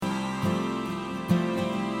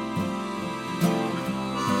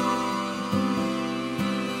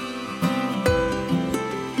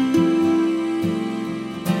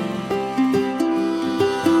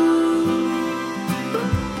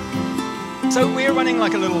So we're running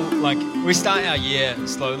we start our year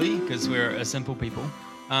slowly because we're a simple people.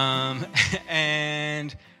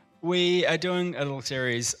 And we are doing a little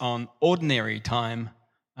series on ordinary time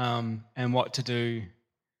and what to do,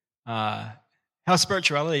 how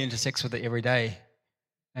spirituality intersects with it every day.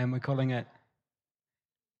 And we're calling it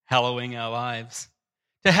hallowing our lives.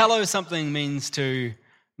 To hallow something means to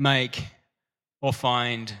make or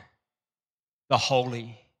find the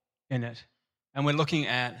holy in it. And we're looking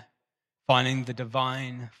at finding the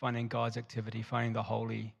divine, finding God's activity, finding the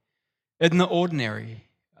holy in the ordinary.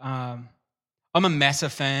 I'm a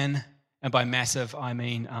massive fan, and by massive I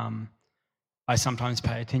mean I sometimes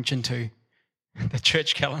pay attention to the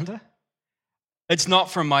church calendar. It's not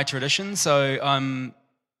from my tradition, so I'm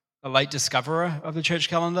a late discoverer of the church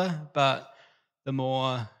calendar, but the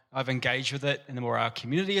more I've engaged with it and the more our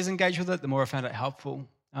community has engaged with it, the more I found it helpful.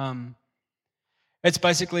 It's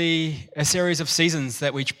basically a series of seasons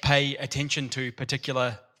that we pay attention to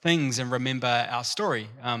particular things and remember our story.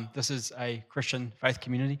 This is a Christian faith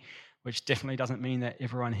community, which definitely doesn't mean that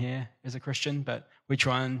everyone here is a Christian, but we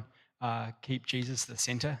try and keep Jesus the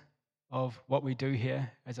center of what we do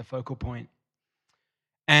here as a focal point.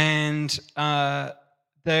 And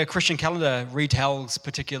the Christian calendar retells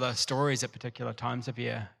particular stories at particular times of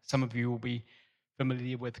year. Some of you will be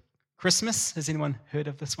familiar with Christmas. Has anyone heard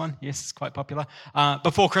of this one? Yes, it's quite popular.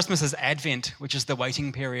 Before Christmas is Advent, which is the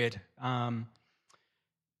waiting period. Many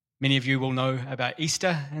of you will know about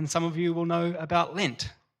Easter, and some of you will know about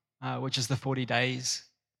Lent, which is the 40 days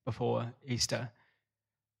before Easter.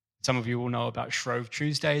 Some of you will know about Shrove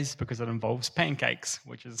Tuesdays because it involves pancakes,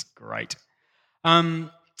 which is great. The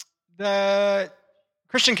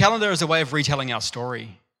Christian calendar is a way of retelling our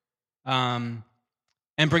story.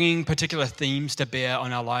 And bringing particular themes to bear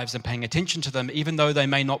on our lives and paying attention to them, even though they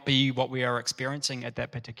may not be what we are experiencing at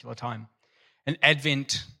that particular time. And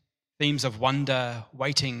Advent, themes of wonder,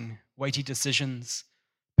 waiting, weighty decisions,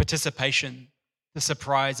 participation, the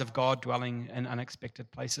surprise of God dwelling in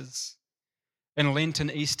unexpected places. In Lent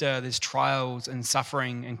and Easter, there's trials and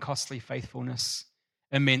suffering and costly faithfulness,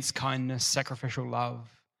 immense kindness, sacrificial love,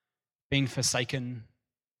 being forsaken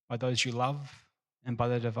by those you love and by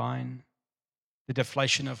the divine. The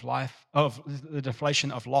deflation of loss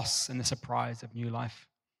and the surprise of new life.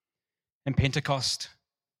 And Pentecost,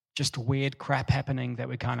 just weird crap happening that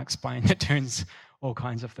we can't explain that turns all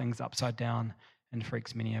kinds of things upside down and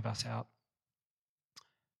freaks many of us out.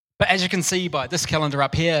 But as you can see by this calendar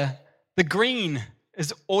up here, the green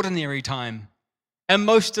is ordinary time, and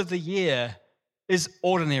most of the year is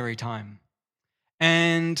ordinary time.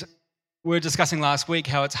 And we were discussing last week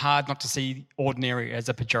how it's hard not to see ordinary as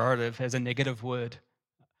a pejorative, as a negative word.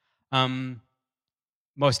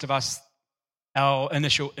 Most of us, our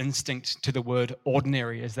initial instinct to the word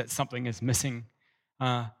ordinary is that something is missing.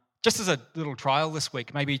 Just as a little trial this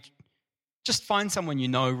week, maybe just find someone you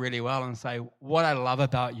know really well and say, what I love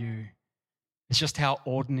about you is just how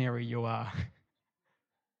ordinary you are.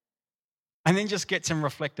 And then just get some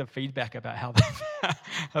reflective feedback about how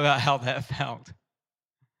that felt.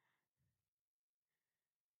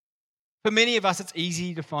 For many of us, it's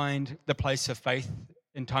easy to find the place of faith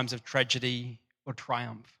in times of tragedy or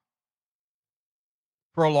triumph.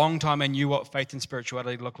 For a long time, I knew what faith and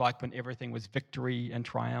spirituality looked like when everything was victory and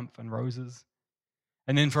triumph and roses.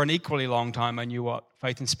 And then for an equally long time, I knew what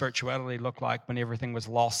faith and spirituality looked like when everything was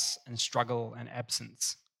loss and struggle and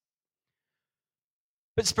absence.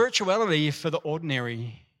 But spirituality for the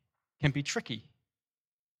ordinary can be tricky.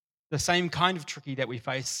 The same kind of tricky that we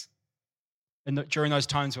face during those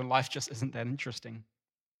times when life just isn't that interesting.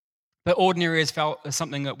 But ordinary is felt as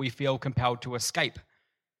something that we feel compelled to escape.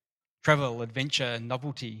 Travel, adventure,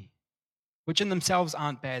 novelty, which in themselves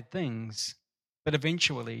aren't bad things, but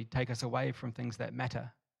eventually take us away from things that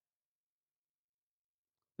matter.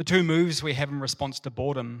 The two moves we have in response to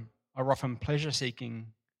boredom are often pleasure-seeking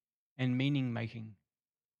and meaning-making.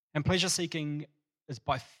 And pleasure-seeking is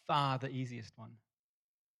by far the easiest one.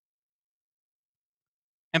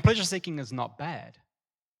 And pleasure-seeking is not bad,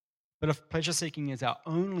 but if pleasure-seeking is our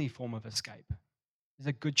only form of escape, there's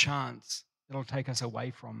a good chance it'll take us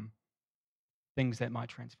away from things that might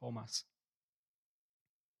transform us.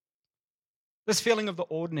 This feeling of the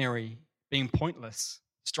ordinary being pointless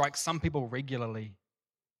strikes some people regularly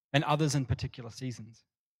and others in particular seasons.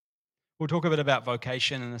 We'll talk a bit about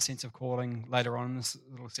vocation and a sense of calling later on in this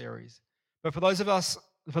little series. But for those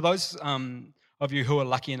of you who are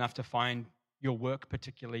lucky enough to find your work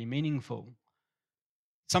particularly meaningful,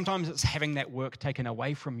 sometimes it's having that work taken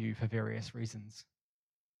away from you for various reasons.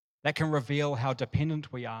 That can reveal how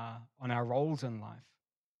dependent we are on our roles in life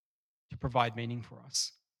to provide meaning for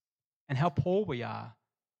us, and how poor we are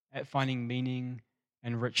at finding meaning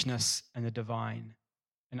and richness in the divine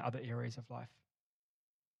in other areas of life.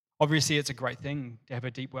 Obviously, it's a great thing to have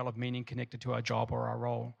a deep well of meaning connected to our job or our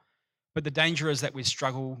role. But the danger is that we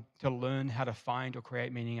struggle to learn how to find or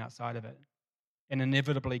create meaning outside of it and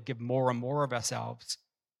inevitably give more and more of ourselves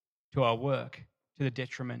to our work to the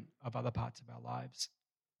detriment of other parts of our lives.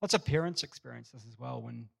 Lots of parents experience this as well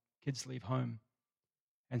when kids leave home.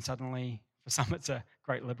 And suddenly, for some, it's a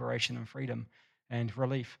great liberation and freedom and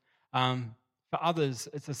relief. For others,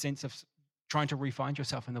 it's a sense of trying to re-find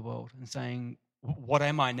yourself in the world and saying, what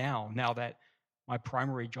am I now that my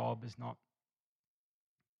primary job is not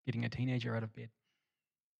getting a teenager out of bed?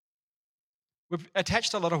 We've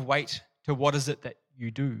attached a lot of weight to what is it that you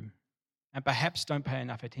do, and perhaps don't pay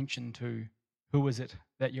enough attention to who is it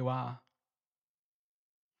that you are.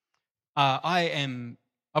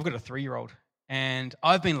 I've got a 3-year-old, and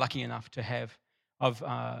I've been lucky enough to have,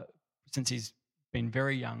 since he's been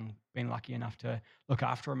very young, been lucky enough to look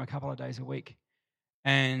after him a couple of days a week.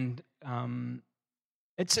 And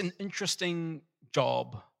it's an interesting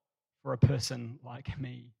job for a person like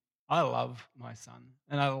me. I love my son,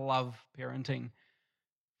 and I love parenting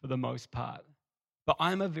for the most part. But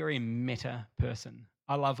I'm a very meta person.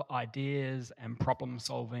 I love ideas and problem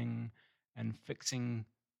solving and fixing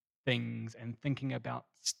things and thinking about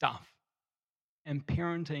stuff. And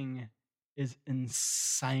parenting is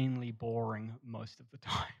insanely boring most of the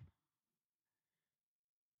time.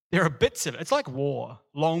 There are bits of it. It's like war,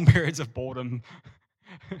 long periods of boredom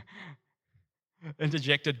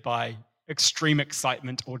interjected by extreme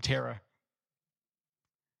excitement or terror.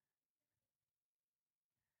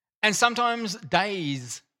 And sometimes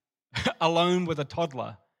days alone with a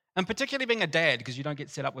toddler, and particularly being a dad, because you don't get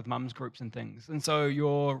set up with mums groups and things. And so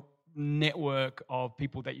your network of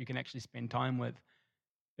people that you can actually spend time with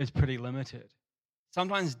is pretty limited.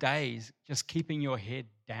 Sometimes days, just keeping your head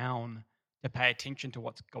down to pay attention to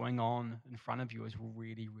what's going on in front of you is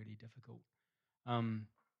really, really difficult.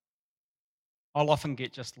 I'll often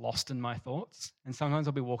get just lost in my thoughts, and sometimes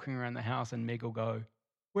I'll be walking around the house and Meg will go,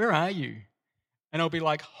 "Where are you?" And I'll be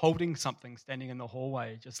like holding something, standing in the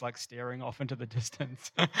hallway, just like staring off into the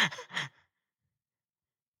distance.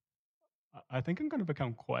 I think I'm going to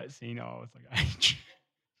become quite senile as I age.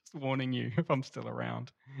 Just warning you, if I'm still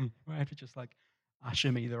around, you might have to just like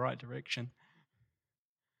usher me the right direction.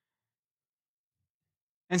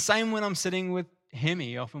 And same when I'm sitting with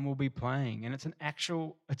Hemi, often we'll be playing, and it's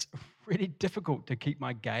really difficult to keep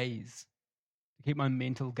my gaze, to keep my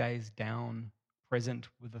mental gaze down, present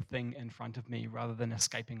with the thing in front of me, rather than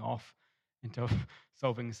escaping off into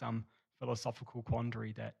solving some philosophical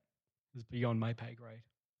quandary that is beyond my pay grade.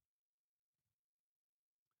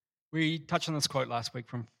 We touched on this quote last week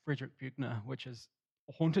from Frederick Buechner, which has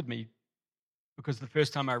haunted me because the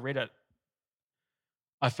first time I read it,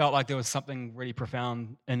 I felt like there was something really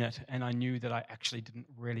profound in it, and I knew that I actually didn't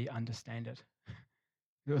really understand it.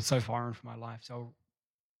 It was so foreign for my life, so I'll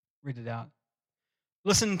read it out.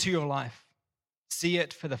 Listen to your life. See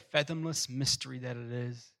it for the fathomless mystery that it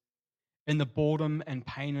is, in the boredom and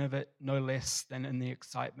pain of it, no less than in the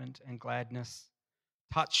excitement and gladness.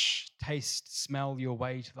 Touch, taste, smell your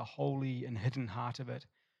way to the holy and hidden heart of it,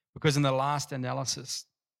 because in the last analysis,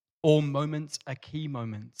 all moments are key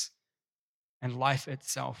moments, and life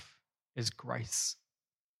itself is grace.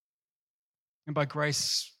 And by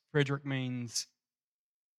grace, Frederick means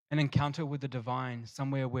an encounter with the divine,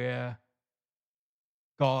 somewhere where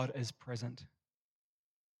God is present.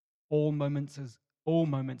 All moments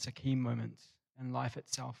are key moments, and life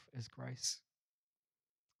itself is grace.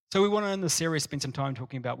 So we want to, in this series, spend some time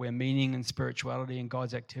talking about where meaning and spirituality and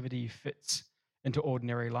God's activity fits into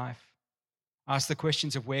ordinary life. Ask the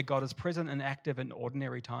questions of where God is present and active in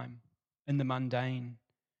ordinary time, in the mundane.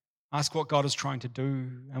 Ask what God is trying to do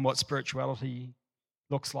and what spirituality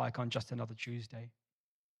looks like on just another Tuesday.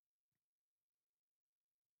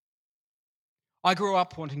 I grew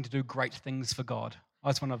up wanting to do great things for God. I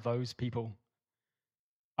was one of those people.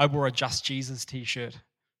 I wore a Just Jesus t-shirt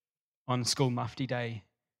on school mufti day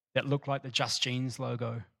that looked like the Just Jeans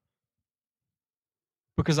logo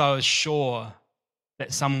because I was sure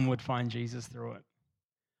that someone would find Jesus through it.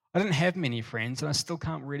 I didn't have many friends, and I still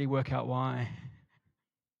can't really work out why.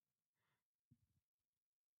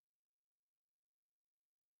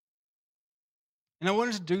 And I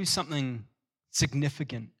wanted to do something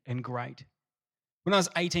significant and great. When I was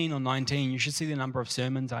 18 or 19, you should see the number of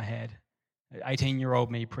sermons I had.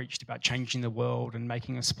 18-year-old me preached about changing the world and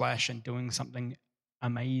making a splash and doing something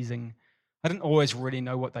amazing. I didn't always really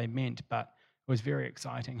know what they meant, but it was very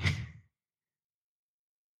exciting.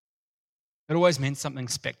 It always meant something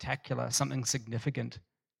spectacular, something significant,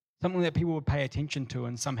 something that people would pay attention to,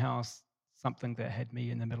 and somehow something that had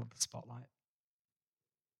me in the middle of the spotlight.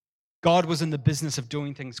 God was in the business of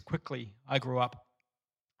doing things quickly. I grew up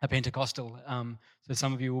a Pentecostal, so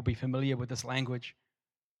some of you will be familiar with this language.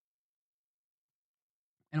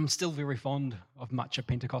 And I'm still very fond of much of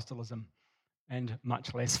Pentecostalism and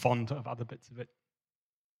much less fond of other bits of it.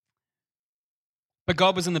 But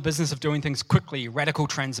God was in the business of doing things quickly, radical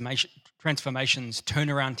transformations,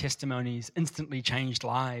 turnaround testimonies, instantly changed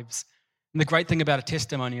lives. And the great thing about a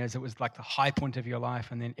testimony is it was like the high point of your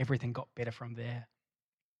life, and then everything got better from there.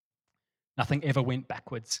 Nothing ever went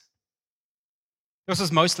backwards. This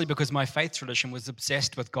was mostly because my faith tradition was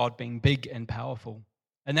obsessed with God being big and powerful,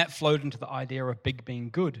 and that flowed into the idea of big being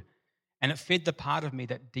good, and it fed the part of me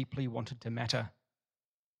that deeply wanted to matter.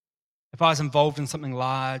 If I was involved in something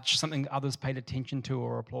large, something others paid attention to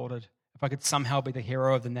or applauded, if I could somehow be the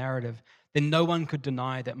hero of the narrative, then no one could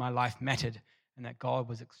deny that my life mattered and that God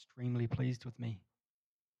was extremely pleased with me.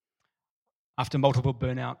 After multiple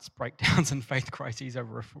burnouts, breakdowns, and faith crises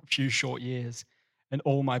over a few short years, in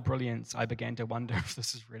all my brilliance, I began to wonder if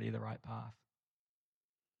this is really the right path.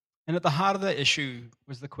 And at the heart of the issue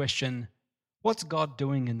was the question, what's God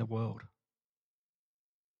doing in the world?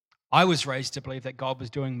 I was raised to believe that God was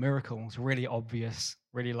doing miracles, really obvious,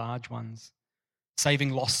 really large ones,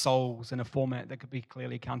 saving lost souls in a format that could be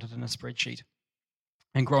clearly counted in a spreadsheet,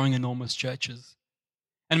 and growing enormous churches.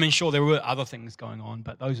 And I mean, sure, there were other things going on,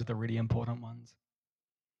 but those are the really important ones.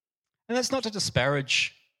 And that's not to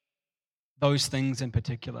disparage those things in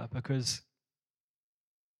particular, because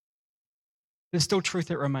there's still truth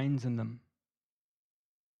that remains in them.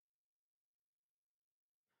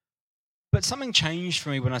 But something changed for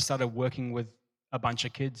me when I started working with a bunch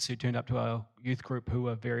of kids who turned up to our youth group who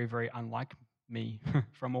were very, very unlike me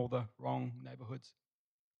from all the wrong neighborhoods.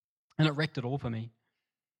 And it wrecked it all for me.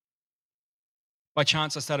 By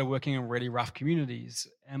chance, I started working in really rough communities,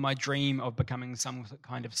 and my dream of becoming some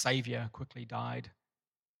kind of savior quickly died.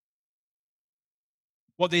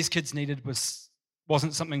 What these kids needed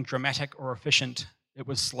wasn't something dramatic or efficient. It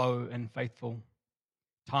was slow and faithful.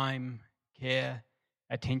 Time, care,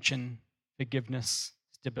 attention, forgiveness,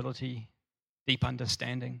 stability, deep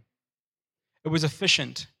understanding. It was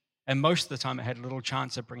efficient, and most of the time it had little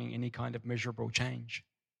chance of bringing any kind of measurable change.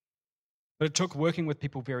 But it took working with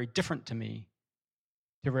people very different to me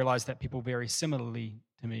to realize that people very similarly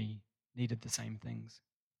to me needed the same things.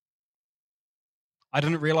 I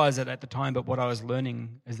didn't realize it at the time, but what I was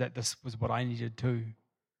learning is that this was what I needed too.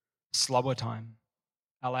 Slower time,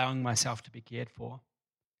 allowing myself to be cared for,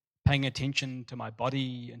 paying attention to my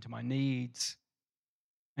body and to my needs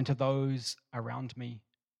and to those around me.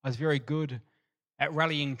 I was very good at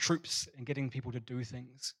rallying troops and getting people to do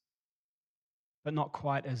things, but not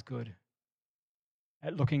quite as good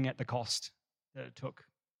at looking at the cost that it took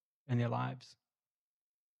in their lives.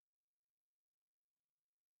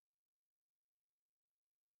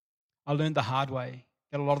 I learned the hard way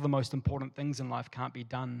that a lot of the most important things in life can't be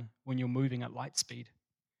done when you're moving at light speed.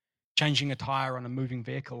 Changing a tire on a moving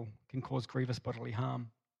vehicle can cause grievous bodily harm.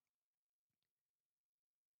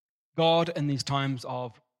 God, in these times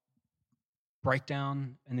of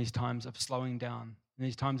breakdown, in these times of slowing down, in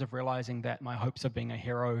these times of realizing that my hopes of being a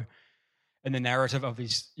hero in the narrative of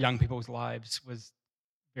these young people's lives was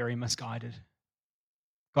very misguided.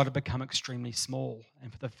 God had become extremely small,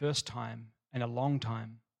 and for the first time in a long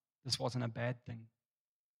time, this wasn't a bad thing.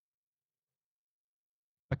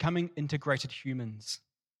 Becoming integrated humans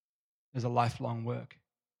is a lifelong work.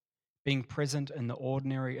 Being present in the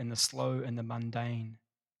ordinary, in the slow, and the mundane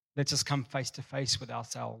lets us come face to face with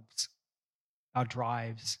ourselves, our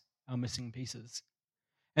drives, our missing pieces.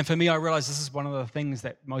 And for me, I realized this is one of the things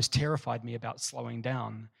that most terrified me about slowing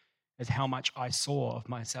down, is how much I saw of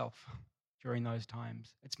myself during those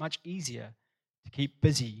times. It's much easier to keep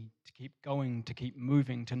busy, to keep going, to keep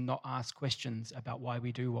moving, to not ask questions about why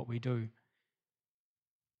we do what we do.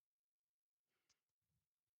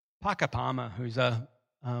 Parker Palmer, who's a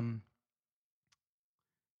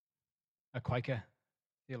Quaker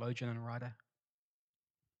theologian and writer,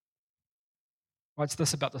 writes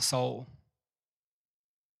this about the soul.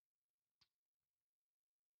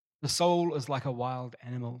 The soul is like a wild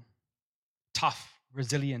animal, tough,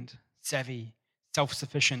 resilient, savvy,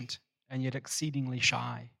 self-sufficient, and yet exceedingly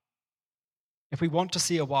shy. If we want to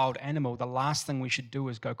see a wild animal, the last thing we should do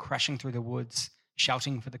is go crashing through the woods,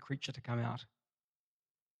 shouting for the creature to come out.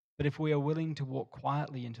 But if we are willing to walk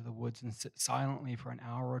quietly into the woods and sit silently for an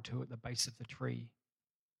hour or two at the base of the tree,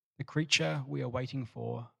 the creature we are waiting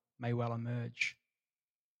for may well emerge.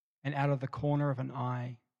 And out of the corner of an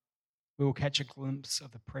eye, we will catch a glimpse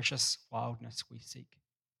of the precious wildness we seek.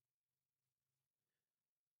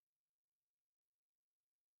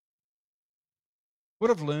 would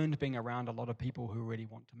have learned being around a lot of people who really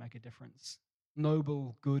want to make a difference.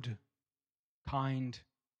 Noble, good, kind,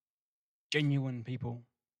 genuine people.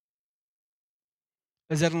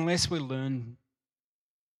 Is that unless we learn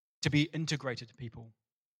to be integrated people,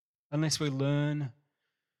 unless we learn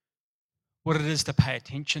what it is to pay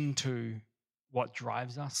attention to what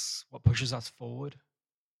drives us, what pushes us forward,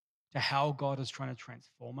 to how God is trying to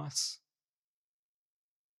transform us,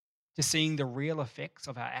 to seeing the real effects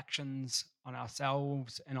of our actions on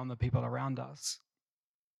ourselves and on the people around us,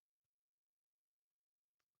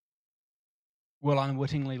 we'll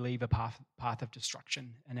unwittingly leave a path of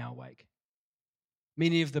destruction in our wake.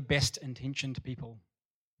 Many of the best intentioned people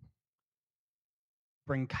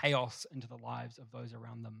bring chaos into the lives of those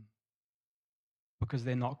around them because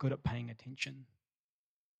they're not good at paying attention.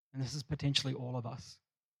 And this is potentially all of us.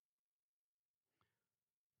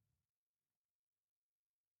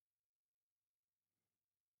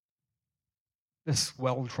 This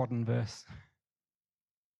well-trodden verse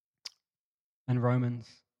in Romans.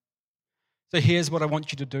 So here's what I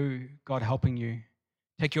want you to do, God helping you.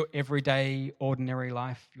 Take your everyday, ordinary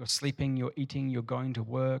life, you're sleeping, you're eating, you're going to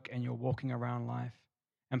work, and you're walking around life,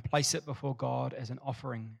 and place it before God as an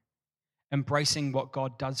offering. Embracing what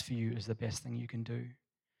God does for you is the best thing you can do.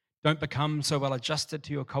 Don't become so well adjusted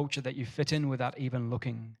to your culture that you fit in without even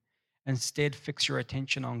looking. Instead, fix your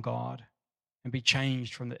attention on God and be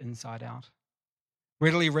changed from the inside out.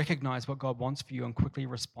 Readily recognize what God wants for you and quickly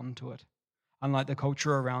respond to it. Unlike the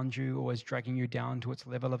culture around you always dragging you down to its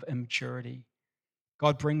level of immaturity,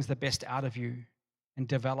 God brings the best out of you and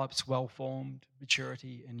develops well-formed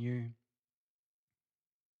maturity in you.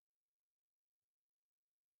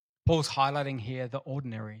 Paul's highlighting here the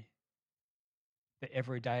ordinary, the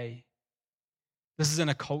everyday. This is in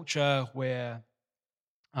a culture where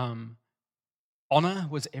honor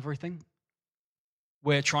was everything.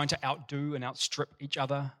 We're trying to outdo and outstrip each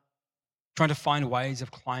other, trying to find ways of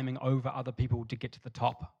climbing over other people to get to the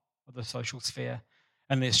top of the social sphere,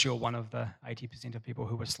 unless you're one of the 80% of people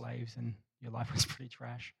who were slaves and your life was pretty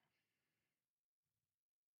trash.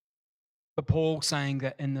 But Paul's saying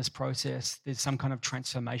that in this process, there's some kind of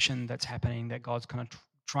transformation that's happening, that God's kind of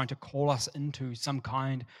trying to call us into some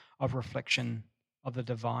kind of reflection of the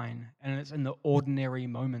divine. And it's in the ordinary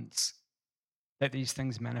moments that these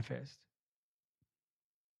things manifest.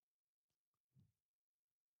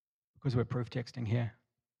 Because we're proof texting here,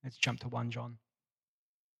 let's jump to 1 John.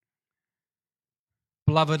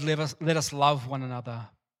 Beloved, let us love one another,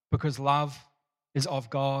 because love is of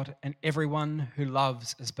God, and everyone who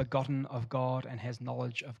loves is begotten of God and has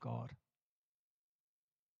knowledge of God.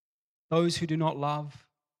 Those who do not love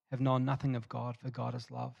have known nothing of God, for God is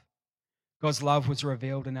love. God's love was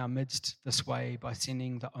revealed in our midst this way, by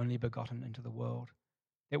sending the only begotten into the world,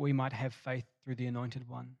 that we might have faith through the Anointed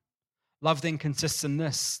One. Love then consists in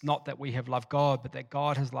this, not that we have loved God, but that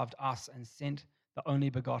God has loved us and sent the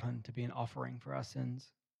only begotten to be an offering for our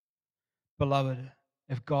sins. Beloved,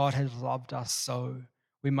 if God has loved us so,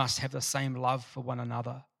 we must have the same love for one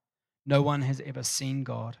another. No one has ever seen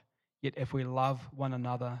God, yet if we love one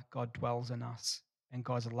another, God dwells in us, and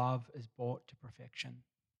God's love is brought to perfection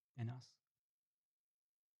in us.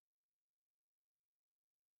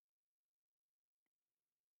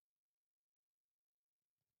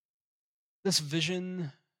 This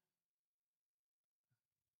vision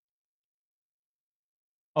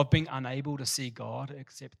of being unable to see God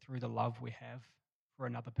except through the love we have for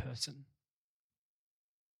another person.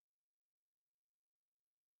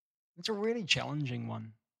 It's a really challenging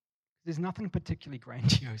one. There's nothing particularly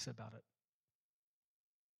grandiose about it.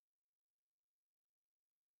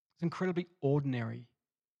 It's incredibly ordinary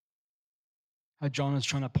how John is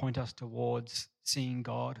trying to point us towards seeing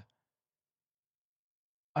God.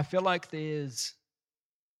 I feel like there's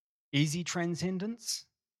easy transcendence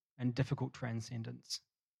and difficult transcendence.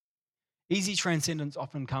 Easy transcendence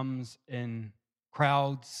often comes in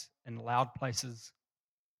crowds and loud places.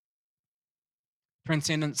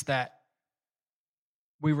 Transcendence that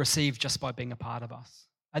we receive just by being a part of us.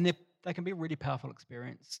 And they can be a really powerful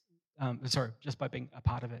experience. Just by being a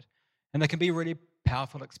part of it. And they can be really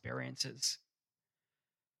powerful experiences.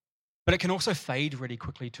 But it can also fade really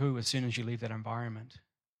quickly too as soon as you leave that environment.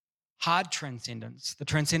 Hard transcendence, the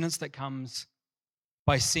transcendence that comes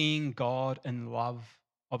by seeing God in love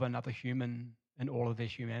of another human in all of their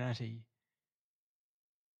humanity,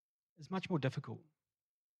 is much more difficult,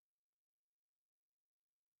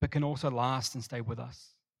 but can also last and stay with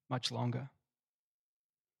us much longer.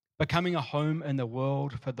 Becoming a home in the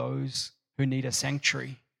world for those who need a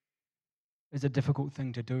sanctuary is a difficult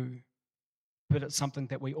thing to do, but it's something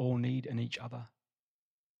that we all need in each other.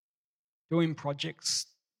 Doing projects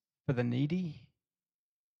for the needy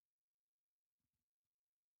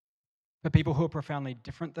for people who are profoundly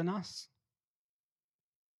different than us.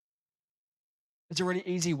 It's a really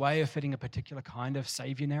easy way of fitting a particular kind of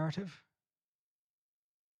savior narrative.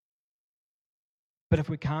 But if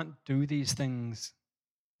we can't do these things,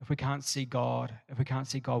 if we can't see God, if we can't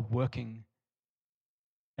see God working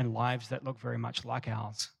in lives that look very much like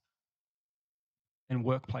ours, in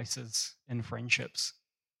workplaces, in friendships,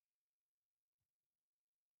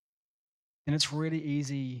 then it's really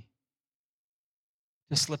easy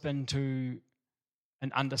to slip into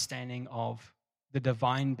an understanding of the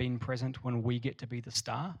divine being present when we get to be the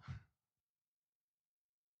star.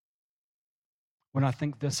 When I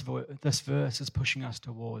think this verse is pushing us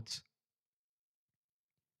towards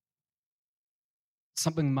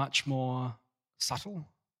something much more subtle,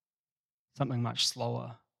 something much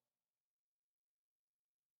slower,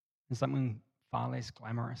 and something far less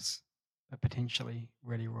glamorous, but potentially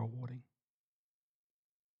really rewarding.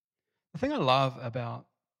 The thing I love about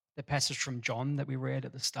the passage from John that we read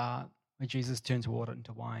at the start, where Jesus turns water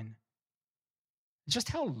into wine, is just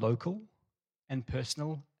how local and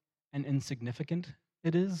personal and insignificant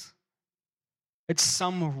it is. It's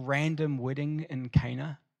some random wedding in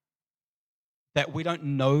Cana that we don't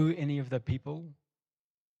know any of the people.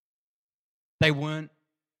 They weren't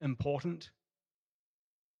important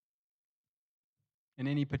in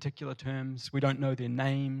any particular terms. We don't know their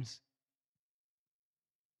names.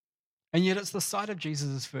 And yet it's the site of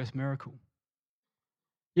Jesus' first miracle.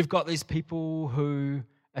 You've got these people who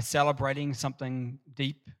are celebrating something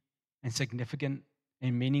deep and significant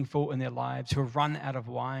and meaningful in their lives, who have run out of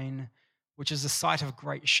wine, which is a site of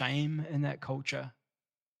great shame in that culture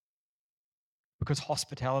because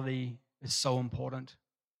hospitality is so important.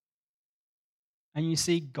 And you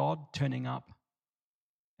see God turning up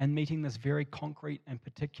and meeting this very concrete and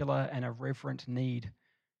particular and irreverent need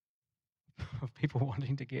of people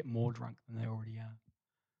wanting to get more drunk than they already are.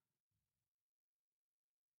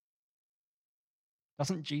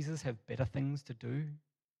 Doesn't Jesus have better things to do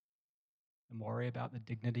than worry about the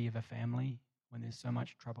dignity of a family when there's so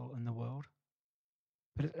much trouble in the world?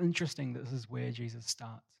 But it's interesting that this is where Jesus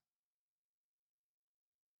starts.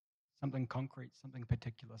 Something concrete, something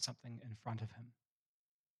particular, something in front of him.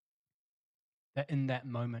 That in that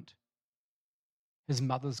moment, his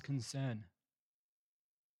mother's concern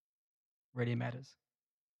really matters.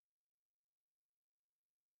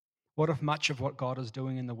 What if much of what God is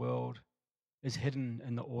doing in the world is hidden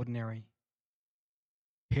in the ordinary?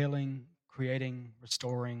 Healing, creating,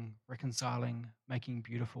 restoring, reconciling, making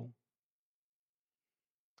beautiful.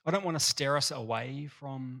 I don't want to steer us away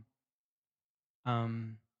from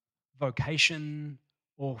vocation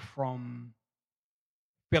or from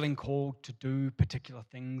feeling called to do particular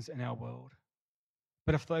things in our world.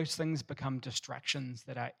 But if those things become distractions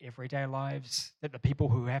that are everyday lives, that the people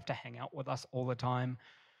who have to hang out with us all the time,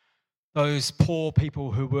 those poor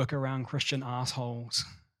people who work around Christian assholes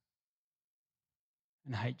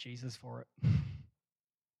and hate Jesus for it,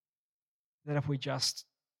 that if we just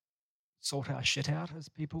sort our shit out as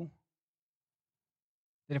people,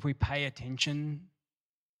 that if we pay attention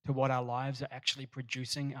to what our lives are actually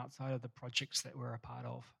producing outside of the projects that we're a part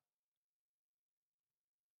of,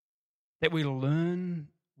 that we learn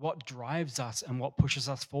what drives us and what pushes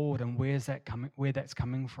us forward and where that's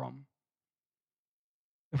coming from.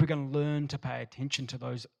 If we're going to learn to pay attention to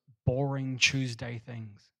those boring Tuesday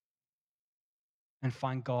things and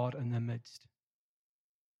find God in the midst,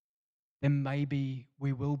 then maybe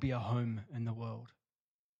we will be a home in the world,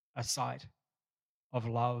 a site of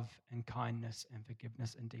love and kindness and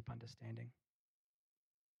forgiveness and deep understanding.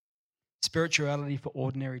 Spirituality for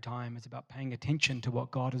ordinary time is about paying attention to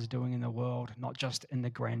what God is doing in the world, not just in the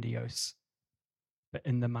grandiose, but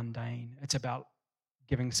in the mundane. It's about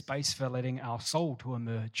giving space for letting our soul to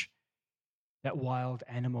emerge, that wild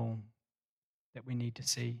animal that we need to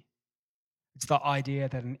see. It's the idea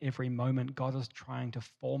that in every moment, God is trying to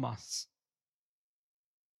form us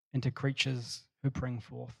into creatures who bring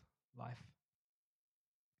forth life.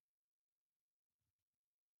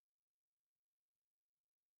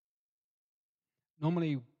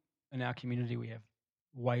 Normally, in our community, we have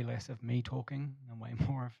way less of me talking and way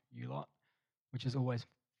more of you lot, which is always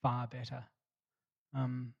far better.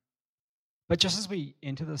 But just as we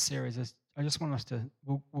enter this series, I just want us to,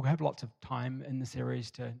 we'll have lots of time in the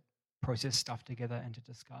series to process stuff together and to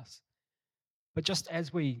discuss. But just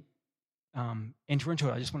as we enter into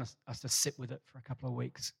it, I just want us to sit with it for a couple of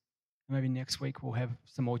weeks. And maybe next week we'll have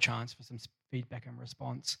some more chance for some feedback and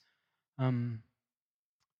response.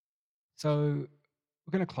 So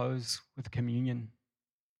we're going to close with communion,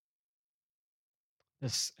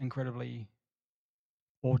 this incredibly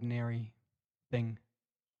ordinary thing.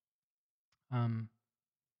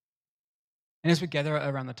 And as we gather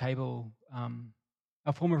around the table,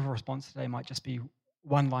 our form of response today might just be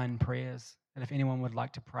one-line prayers. And if anyone would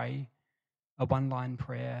like to pray a one-line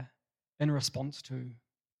prayer in response to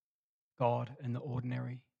God in the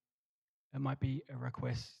ordinary, it might be a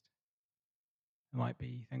request, it might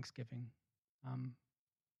be thanksgiving.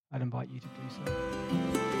 I'd invite you to do so.